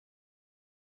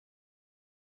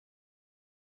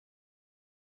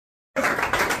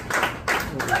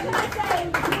can I say?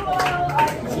 You all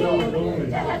are the team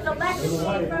that has elected me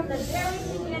from the very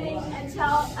beginning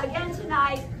until again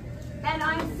tonight. And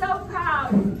I'm so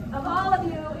proud of all of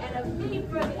you and of me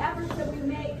for the efforts that we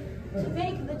make to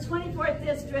make the 24th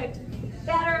District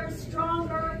better,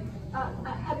 stronger,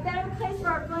 a better place for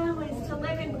our families to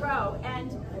live and grow.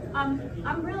 And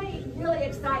I'm really, really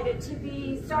excited to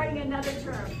be starting another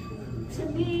term. To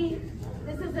me,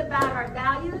 this is about our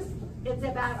values. It's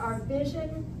about our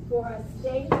vision for a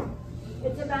state.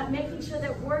 It's about making sure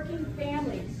that working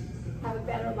families have a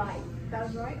better life.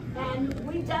 That's right. And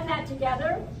we've done that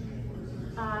together.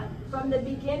 From the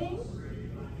beginning,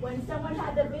 when someone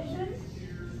had the vision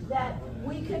that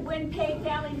we could win paid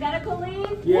family medical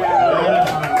leave.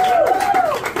 Yeah.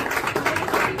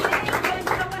 When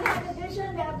someone had the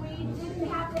vision that we didn't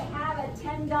have to have a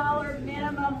 $10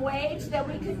 minimum wage, that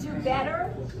we could do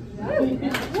better. Putting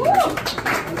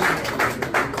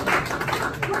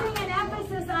an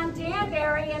emphasis on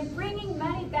Danbury and bringing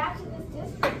money back to this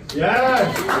district.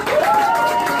 Yes.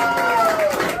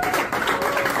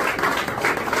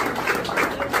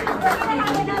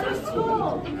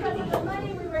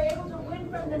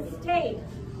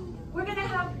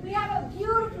 We have a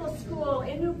beautiful school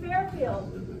in New Fairfield.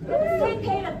 The state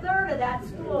paid a third of that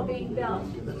school being built.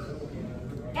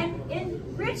 And in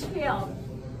Richfield,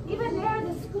 even there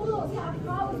the schools have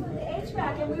problems with the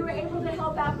HVAC, and we were able to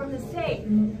help out from the state.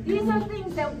 These are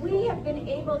things that we have been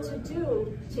able to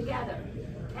do together.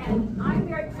 And I'm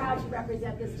very proud to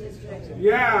represent this district.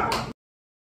 Yeah.